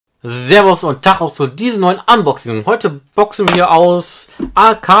Servus und Tag auch zu diesem neuen Unboxing. Heute boxen wir aus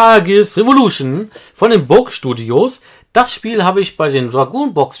Arkagis Revolution von den Burg Studios. Das Spiel habe ich bei den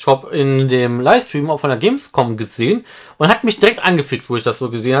Dragoon Box Shop in dem Livestream auf einer Gamescom gesehen und hat mich direkt angefixt, wo ich das so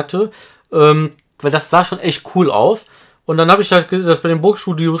gesehen hatte, weil das sah schon echt cool aus. Und dann habe ich das bei den Burg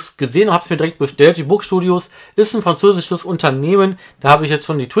Studios gesehen und habe es mir direkt bestellt. Die Burg Studios ist ein französisches Unternehmen. Da habe ich jetzt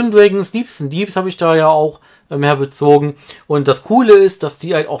schon die Twin Dragons, Diebs habe ich da ja auch herbezogen. Und das Coole ist, dass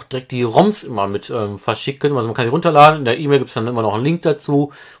die halt auch direkt die ROMs immer mit verschicken. Also man kann die runterladen. In der E-Mail gibt es dann immer noch einen Link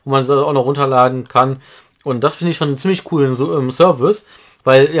dazu, wo man sie auch noch runterladen kann. Und das finde ich schon einen ziemlich coolen Service.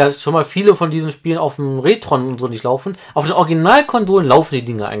 Weil ja schon mal viele von diesen Spielen auf dem Retron und so nicht laufen. Auf den Originalkonsolen laufen die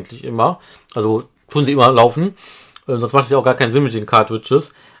Dinge eigentlich immer. Also tun sie immer laufen. Sonst macht es ja auch gar keinen Sinn mit den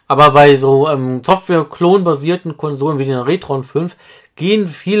Cartridges. Aber bei so Software-Klon-basierten Konsolen wie den Retron 5 gehen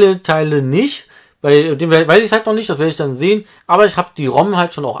viele Teile nicht. Bei dem weiß ich halt noch nicht, das werde ich dann sehen. Aber ich habe die ROM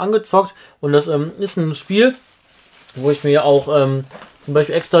halt schon auch angezockt. Und das ist ein Spiel, wo ich mir auch zum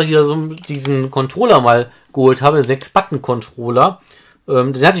Beispiel extra hier so diesen Controller mal geholt habe. 6-Button-Controller.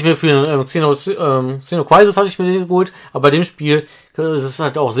 Den hatte ich mir für den Xenocrisis hatte ich mir den geholt, aber bei dem Spiel ist es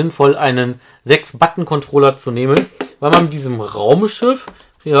halt auch sinnvoll, einen 6-Button-Controller zu nehmen, weil man mit diesem Raumschiff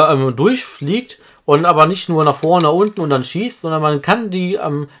hier durchfliegt und aber nicht nur nach vorne, nach unten und dann schießt, sondern man kann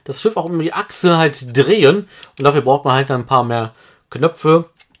das Schiff auch um die Achse halt drehen und dafür braucht man halt dann ein paar mehr Knöpfe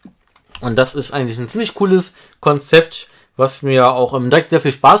und das ist eigentlich ein ziemlich cooles Konzept, was mir auch direkt sehr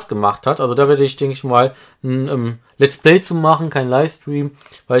viel Spaß gemacht hat. Also da werde ich, denke ich mal, ein Let's Play zu machen, kein Livestream,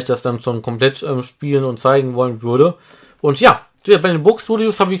 weil ich das dann schon komplett spielen und zeigen wollen würde. Und ja, bei den Burg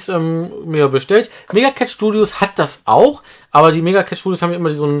Studios habe ich es mir bestellt. Megacat Studios hat das auch, aber die Megacat Studios haben ja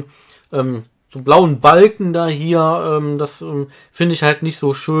immer so einen blauen Balken da hier. Das finde ich halt nicht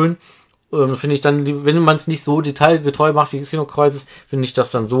so schön. Finde ich dann, wenn man es nicht so detailgetreu macht wie Xenocrisis, finde ich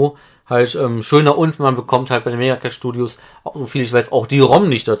das dann so halt schöner und man bekommt halt bei den Megacat Studios, so viel ich weiß, auch die ROM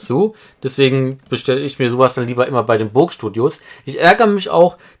nicht dazu. Deswegen bestelle ich mir sowas dann lieber immer bei den Burg Studios. Ich ärgere mich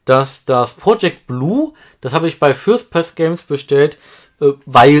auch, dass das Project Blue, das habe ich bei First Press Games bestellt,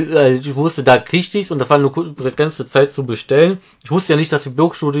 weil ich wusste, da kriege ich es und das war eine ganze Zeit zu bestellen. Ich wusste ja nicht, dass die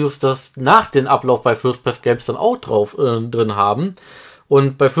Burg Studios das nach dem Ablauf bei First Press Games dann auch drauf drin haben.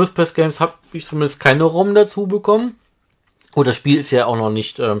 Und bei First Press Games habe ich zumindest keine ROM dazu bekommen. Und das Spiel ist ja auch noch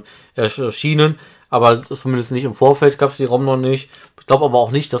nicht erschienen, aber zumindest nicht im Vorfeld gab es die ROM noch nicht. Ich glaube aber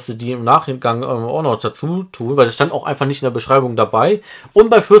auch nicht, dass sie die im Nachgang auch noch dazu tun, weil das stand auch einfach nicht in der Beschreibung dabei. Und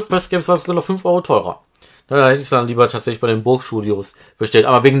bei First Press Games war es sogar noch 5 Euro teurer. Da hätte ich es dann lieber tatsächlich bei den Burg Studios bestellt.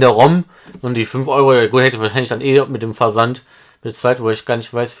 Aber wegen der ROM und die 5 Euro, gut, hätte ich wahrscheinlich dann mit dem Versand bezahlt, weil ich gar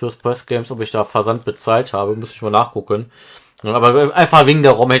nicht weiß, First Press Games, ob ich da Versand bezahlt habe. Muss ich mal nachgucken. Aber einfach wegen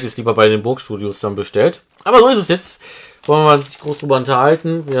der ROM hätte ich es lieber bei den Burg Studios dann bestellt. Aber so ist es jetzt. Wollen wir uns nicht groß drüber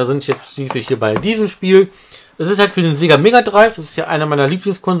unterhalten. Wir sind jetzt schließlich hier bei diesem Spiel. Es ist halt für den Sega MegaDrive. Das ist ja einer meiner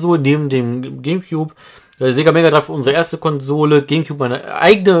Lieblingskonsolen neben dem Gamecube. Der Sega MegaDrive unsere erste Konsole. Gamecube meine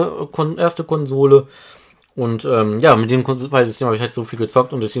eigene erste Konsole. Und ja, mit dem System habe ich halt so viel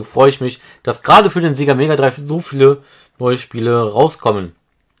gezockt. Und deswegen freue ich mich, dass gerade für den Sega MegaDrive so viele neue Spiele rauskommen.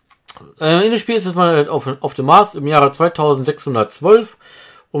 In dem Spiel ist es mal halt auf dem Mars im Jahre 2612.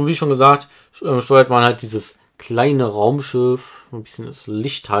 Und wie schon gesagt, steuert man halt dieses kleine Raumschiff, ein bisschen das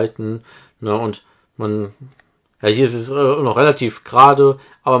Licht halten, ne, und man, ja, hier ist es noch relativ gerade,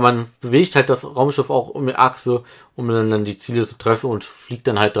 aber man bewegt halt das Raumschiff auch um die Achse, um dann die Ziele zu treffen und fliegt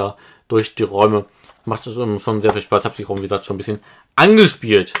dann halt da durch die Räume. Macht das schon sehr viel Spaß, habe ich auch, wie gesagt, schon ein bisschen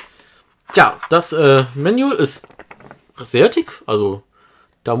angespielt. Tja, das Menü ist sehr dick, also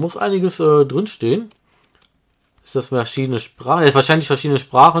da muss einiges drin stehen. Ist das verschiedene Sprachen? Das ist wahrscheinlich verschiedene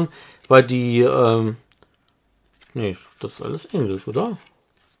Sprachen, weil die nee, das ist alles Englisch, oder?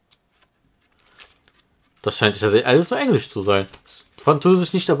 Das scheint tatsächlich alles nur Englisch zu sein.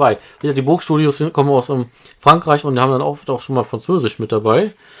 Französisch nicht dabei. Die Burg Studios kommen aus Frankreich und die haben dann auch schon mal Französisch mit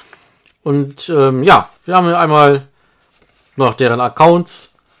dabei. Und ja, wir haben hier einmal noch deren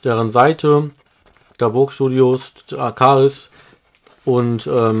Accounts, deren Seite, der Burg Studios, Arkagis und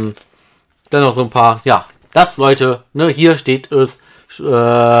dann noch so ein paar, ja, das Leute, ne, hier steht es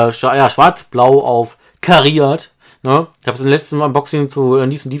schwarz-blau auf kariert. Ne? Ich habe es im letzten Unboxing zu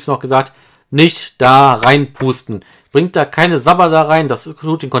Diebs noch gesagt, nicht da reinpusten. Bringt da keine Sabber da rein, das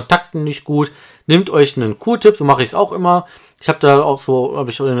tut den Kontakten nicht gut. Nehmt euch einen Q-Tip, so mache ich es auch immer. Ich habe da auch so,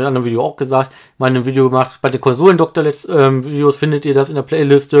 habe ich in einem anderen Video auch gesagt, mal ein Video gemacht. Bei den Konsolendoktor-Videos findet ihr das in der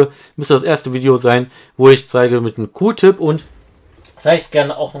Playliste. Müsste das erste Video sein, wo ich zeige mit einem Q-Tip und zeige es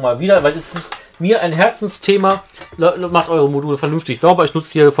gerne auch nochmal wieder, weil es ist mir ein Herzensthema. Macht eure Module vernünftig sauber. Ich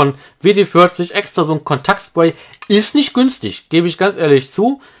nutze hier von WD-40 extra so ein Kontaktspray. Ist nicht günstig, gebe ich ganz ehrlich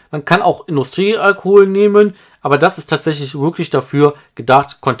zu. Man kann auch Industriealkohol nehmen, aber das ist tatsächlich wirklich dafür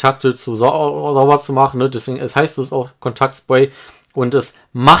gedacht, Kontakte sauber zu machen. Ne? Deswegen heißt es auch Kontaktspray. Und es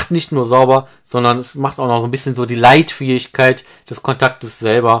macht nicht nur sauber, sondern es macht auch noch so ein bisschen so die Leitfähigkeit des Kontaktes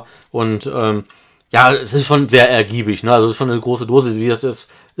selber. Und ja, es ist schon sehr ergiebig. Ne? Also es ist schon eine große Dose. Wie das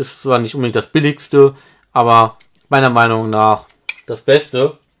ist zwar nicht unbedingt das billigste, aber meiner Meinung nach das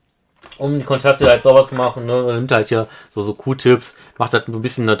Beste, um die Kontakte halt sauber zu machen. Ne? Man nimmt halt hier so Q-Tips, macht halt ein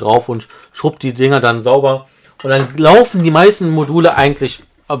bisschen da drauf und schrubbt die Dinger dann sauber. Und dann laufen die meisten Module eigentlich,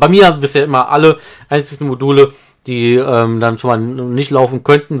 bei mir bisher immer alle einzelnen Module, die dann schon mal nicht laufen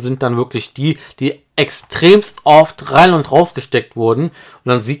könnten, sind dann wirklich die extremst oft rein und rausgesteckt wurden. Und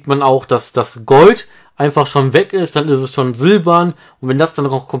dann sieht man auch, dass das Gold einfach schon weg ist, dann ist es schon silbern. Und wenn das dann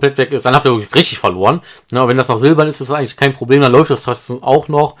noch komplett weg ist, dann habt ihr wirklich richtig verloren. Ja, aber wenn das noch silbern ist, ist das eigentlich kein Problem, dann läuft das trotzdem auch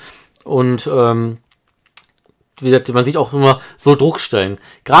noch. Und wie gesagt, man sieht auch immer so Druckstellen.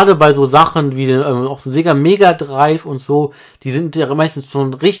 Gerade bei so Sachen wie auch Sega MegaDrive und so, die sind ja meistens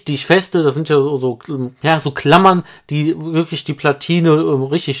schon richtig feste. Das sind ja so Klammern, die wirklich die Platine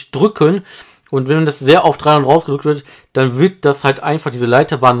richtig drücken. Und wenn das sehr oft rein und rausgedrückt wird, dann wird das halt einfach, diese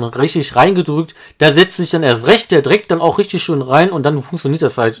Leiterbahn richtig reingedrückt. Da setzt sich dann erst recht der Dreck dann auch richtig schön rein und dann funktioniert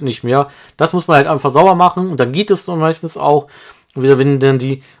das halt nicht mehr. Das muss man halt einfach sauber machen und dann geht es dann meistens auch. Und wieder, wenn dann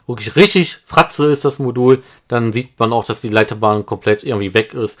die wirklich richtig Fratze ist, das Modul, dann sieht man auch, dass die Leiterbahn komplett irgendwie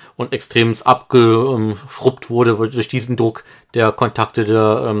weg ist und extremst abgeschrubbt wurde durch diesen Druck der Kontakte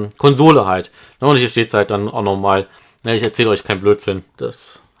der Konsole halt. Und hier steht es halt dann auch nochmal, ich erzähle euch keinen Blödsinn.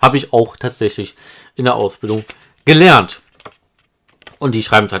 Das habe ich auch tatsächlich in der Ausbildung gelernt. Und die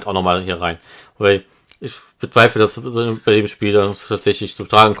schreiben es halt auch nochmal hier rein. Weil ich bezweifle, dass bei dem Spiel das tatsächlich zu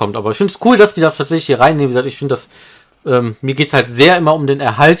tragen kommt. Aber ich finde es cool, dass die das tatsächlich hier reinnehmen. Wie gesagt, ich finde das mir geht's halt sehr immer um den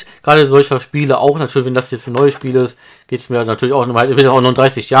Erhalt, gerade solcher Spiele auch. Natürlich, wenn das jetzt ein neues Spiel ist, geht's mir natürlich auch nochmal, ich will auch noch in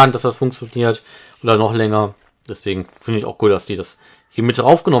 30 Jahren, dass das funktioniert oder noch länger. Deswegen finde ich auch cool, dass die das hier mit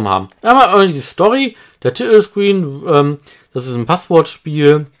draufgenommen haben. Da haben wir die Story, der Titelscreen, das ist ein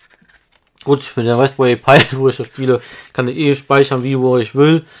Passwortspiel. Gut, mit der Raspberry Pi, wo ich das spiele, kann ich speichern, wo ich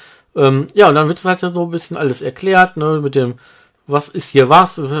will. Ja, und dann wird es halt so ein bisschen alles erklärt, ne, mit dem, was ist hier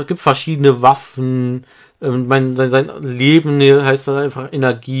was, es gibt verschiedene Waffen, sein Leben hier heißt das einfach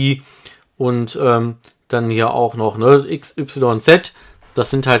Energie und dann hier auch noch ne, X, Y, Z. Das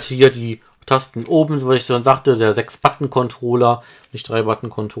sind halt hier die Tasten oben, so wie ich schon sagte, der 6-Button-Controller, nicht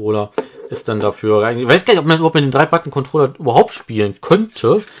 3-Button-Controller, ist dann dafür. Ich weiß gar nicht, ob man überhaupt mit den 3-Button-Controller überhaupt spielen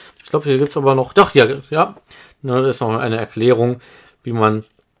könnte. Ich glaube, hier gibt es aber noch, doch, hier, ja, ne, das ist noch eine Erklärung, wie man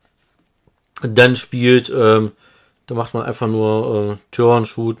dann spielt. Da macht man einfach nur Turn,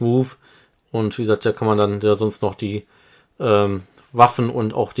 Shoot, Move. Und wie gesagt, da kann man dann ja sonst noch die Waffen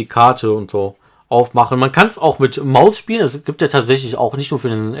und auch die Karte und so aufmachen. Man kann es auch mit Maus spielen. Es gibt ja tatsächlich auch nicht nur für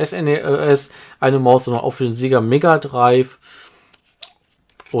den SNES eine Maus, sondern auch für den Sega MegaDrive.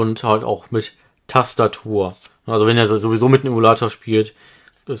 Und halt auch mit Tastatur. Also wenn ihr sowieso mit einem Emulator spielt,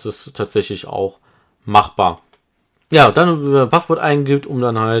 ist es tatsächlich auch machbar. Ja, dann wenn man ein Passwort eingibt, um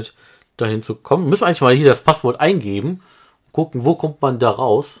dann halt dahin zu kommen. Müssen wir eigentlich mal hier das Passwort eingeben. Gucken, wo kommt man da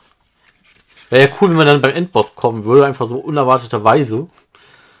raus. Wäre ja cool, wenn man dann beim Endboss kommen würde, einfach so unerwarteterweise.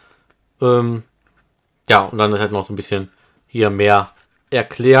 Ja, und dann ist halt noch so ein bisschen hier mehr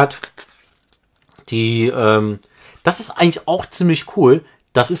erklärt. Das ist eigentlich auch ziemlich cool.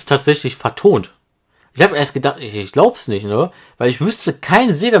 Das ist tatsächlich vertont. Ich habe erst gedacht, ich glaub's nicht, ne? Weil ich wüsste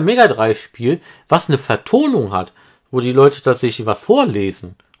kein Sega MegaDrive Spiel, was eine Vertonung hat, wo die Leute tatsächlich was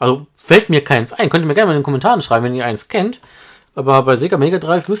vorlesen. Also fällt mir keins ein. Könnt ihr mir gerne mal in den Kommentaren schreiben, wenn ihr eins kennt. Aber bei Sega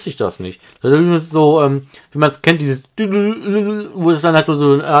MegaDrive wüsste ich das nicht. Das ist so, wie man es kennt, dieses wo es dann halt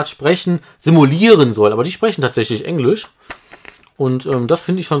so eine Art Sprechen simulieren soll. Aber die sprechen tatsächlich Englisch. Und das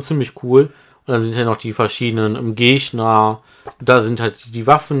finde ich schon ziemlich cool. Und dann sind ja noch die verschiedenen Gegner. Da sind halt die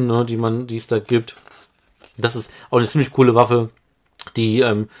Waffen, ne, die es da gibt. Das ist auch eine ziemlich coole Waffe. Die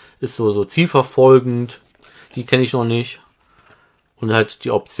ist so zielverfolgend. Die kenne ich noch nicht. Und halt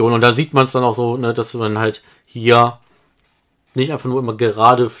die Option. Und da sieht man es dann auch so, ne, dass man halt hier nicht einfach nur immer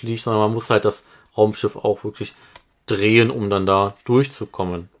gerade fliegt, sondern man muss halt das Raumschiff auch wirklich drehen, um dann da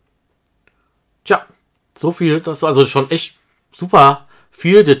durchzukommen. Tja, so viel. Das war also schon echt super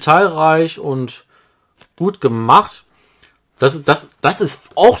viel, detailreich und gut gemacht. Das ist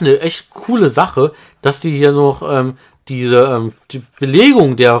auch eine echt coole Sache, dass die hier noch die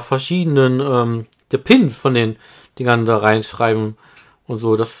Belegung der verschiedenen der Pins von den Dingern da reinschreiben und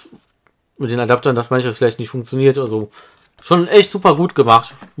so. Das mit den Adaptern, dass manches vielleicht nicht funktioniert. Also schon echt super gut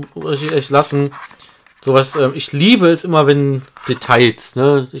gemacht. Muss ich echt lassen. Sowas, ich liebe es immer, wenn Details,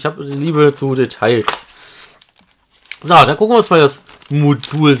 ne? Ich habe Liebe zu Details. So, dann gucken wir uns mal das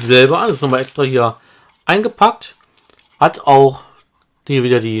Modul selber an. Das ist nochmal extra hier eingepackt. Hat auch hier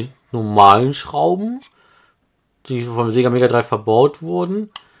wieder die normalen Schrauben, die vom Sega MegaDrive verbaut wurden.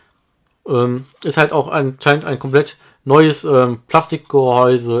 Ist halt auch anscheinend ein komplett neues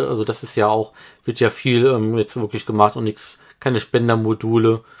Plastikgehäuse. Also das ist ja auch, wird ja viel jetzt wirklich gemacht und nichts, keine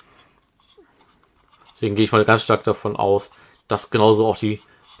Spendermodule. Deswegen gehe ich mal ganz stark davon aus, dass genauso auch die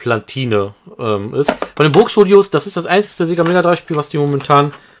Platine ist. Bei den Burgstudios, das ist das einzige Sega MegaDrive Spiel, was die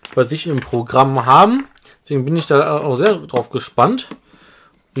momentan bei sich im Programm haben. Deswegen bin ich da auch sehr drauf gespannt,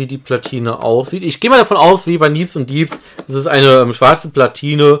 wie die Platine aussieht. Ich gehe mal davon aus, wie bei Neues und Diesem, das ist eine schwarze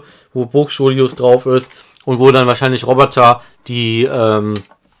Platine, wo Burgstudios drauf ist und wo dann wahrscheinlich Roboter die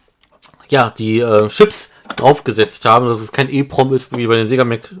Chips draufgesetzt haben, dass es kein EEPROM ist, wie bei den Sega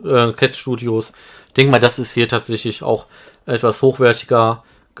MegaDrive Studios. Ich denke mal, das ist hier tatsächlich auch etwas hochwertiger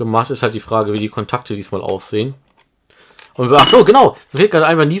gemacht. Ist halt die Frage, wie die Kontakte diesmal aussehen. Und ach so, genau. Mir fällt gerade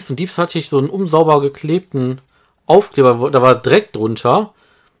ein, bei Neues und Diesem hatte ich so einen unsauber geklebten Aufkleber. Da war Dreck drunter.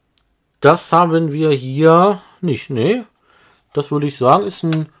 Das haben wir hier nicht. Nee. Das würde ich sagen, ist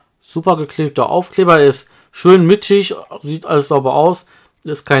ein super geklebter Aufkleber. Er ist schön mittig. Sieht alles sauber aus.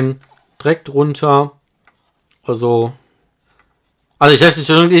 Ist kein Dreck drunter. Also ich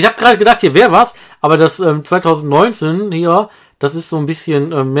habe gerade gedacht, hier wäre was, aber das 2019 hier, das ist so ein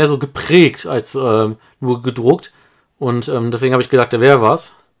bisschen mehr so geprägt als nur gedruckt. Und deswegen habe ich gedacht, da wäre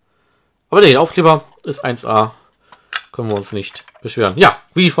was. Aber nee, der Aufkleber ist 1A. Können wir uns nicht beschweren. Ja,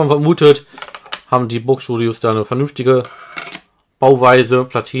 wie schon vermutet, haben die Burgstudios da eine vernünftige Bauweise,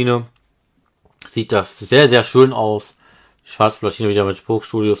 Platine. Sieht das sehr, sehr schön aus. Die Schwarzplatine wieder mit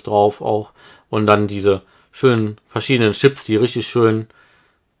Burgstudios drauf auch. Und dann diese schönen verschiedenen Chips, die richtig schön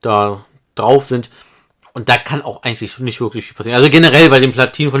da drauf sind. Und da kann auch eigentlich nicht wirklich viel passieren. Also generell bei den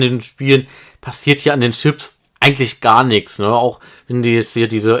Platinen von den Spielen passiert hier an den Chips eigentlich gar nichts. Ne? Auch wenn die jetzt hier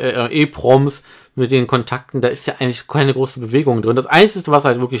diese EEPROMs mit den Kontakten, da ist ja eigentlich keine große Bewegung drin. Das Einzige, was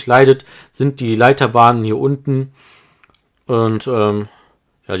halt wirklich leidet, sind die Leiterbahnen hier unten. Und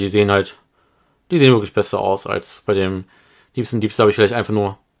ja, die sehen wirklich besser aus als bei dem Neues und Diesem. Habe ich vielleicht einfach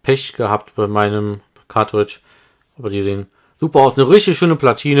nur Pech gehabt bei meinem Cartridge. Aber die sehen super aus. Eine richtig schöne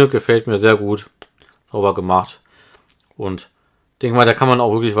Platine. Gefällt mir sehr gut. Sauber gemacht. Und denke mal, da kann man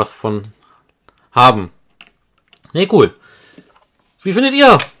auch wirklich was von haben. Ne, cool. Wie findet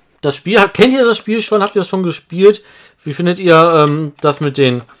ihr das Spiel? Kennt ihr das Spiel schon? Habt ihr das schon gespielt? Wie findet ihr das mit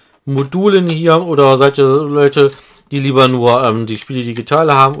den Modulen hier? Oder seid ihr Leute, die lieber nur die Spiele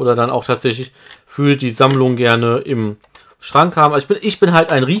digital haben oder dann auch tatsächlich für die Sammlung gerne im Schrank haben? Also ich bin halt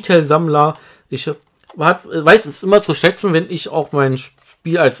ein Retail-Sammler. Ich weiß es immer zu schätzen, wenn ich auch mein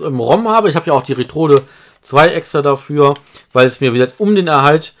Spiel als ROM habe. Ich habe ja auch die Retrode 2 extra dafür, weil es mir wieder um den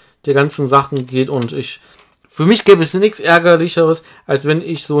Erhalt der ganzen Sachen geht und für mich gäbe es nichts Ärgerlicheres, als wenn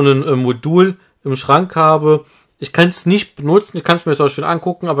ich so ein Modul im Schrank habe. Ich kann es nicht benutzen, ich kann es mir zwar schön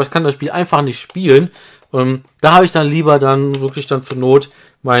angucken, aber ich kann das Spiel einfach nicht spielen. Da habe ich dann lieber dann wirklich dann zur Not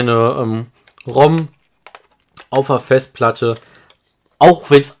meine ROM auf der Festplatte, auch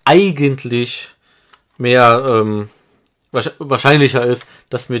wenn es eigentlich mehr wahrscheinlicher ist,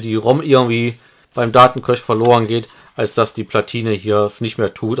 dass mir die ROM irgendwie beim Datencrash verloren geht, als dass die Platine hier es nicht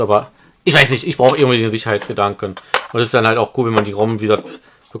mehr tut. Aber ich weiß nicht, ich brauche irgendwie den Sicherheitsgedanken. Und es ist dann halt auch cool, wenn man die ROM wieder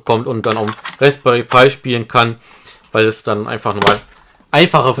bekommt und dann am Raspberry Pi spielen kann, weil es dann einfach nochmal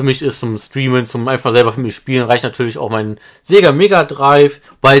einfacher für mich ist zum Streamen, zum einfach selber für mich spielen. Reicht natürlich auch mein Sega MegaDrive,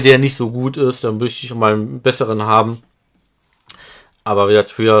 weil der nicht so gut ist. Dann möchte ich mal einen besseren haben. Aber wie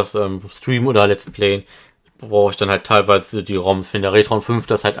gesagt, für das Stream oder Let's Play brauche ich dann halt teilweise die ROMs, wenn der Retron 5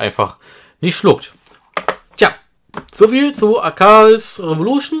 das halt einfach nicht schluckt. Tja, soviel zu Arkagis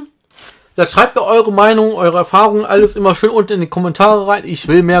Revolution. Jetzt schreibt mir eure Meinung, eure Erfahrungen, alles immer schön unten in die Kommentare rein. Ich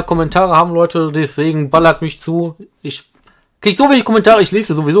will mehr Kommentare haben, Leute, deswegen ballert mich zu. Ich kriege so wenig Kommentare, ich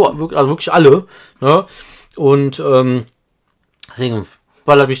lese sowieso, also wirklich alle. Ne? Und deswegen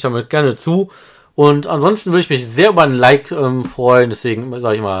ballert mich damit gerne zu. Und ansonsten würde ich mich sehr über ein Like freuen. Deswegen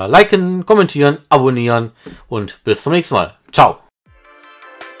sage ich mal liken, kommentieren, abonnieren und bis zum nächsten Mal. Ciao.